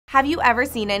Have you ever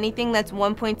seen anything that's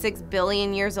 1.6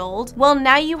 billion years old? Well,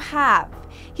 now you have.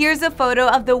 Here's a photo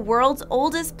of the world's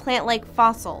oldest plant-like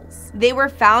fossils. They were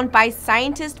found by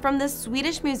scientists from the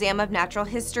Swedish Museum of Natural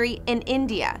History in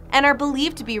India and are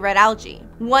believed to be red algae.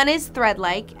 One is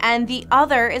thread-like and the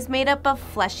other is made up of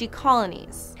fleshy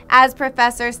colonies. As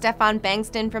Professor Stefan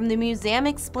Bangston from the museum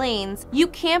explains, you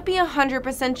can't be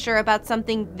 100% sure about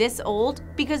something this old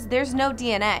because there's no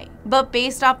DNA. But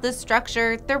based off the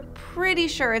structure, they're pretty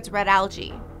sure it's red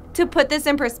algae. To put this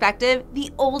in perspective,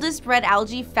 the oldest red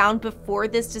algae found before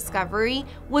this discovery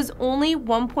was only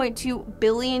 1.2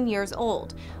 billion years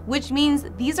old, which means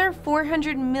these are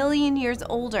 400 million years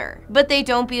older. But they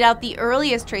don't beat out the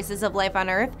earliest traces of life on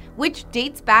Earth, which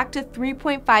dates back to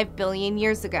 3.5 billion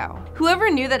years ago.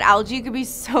 Whoever knew that algae could be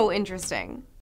so interesting?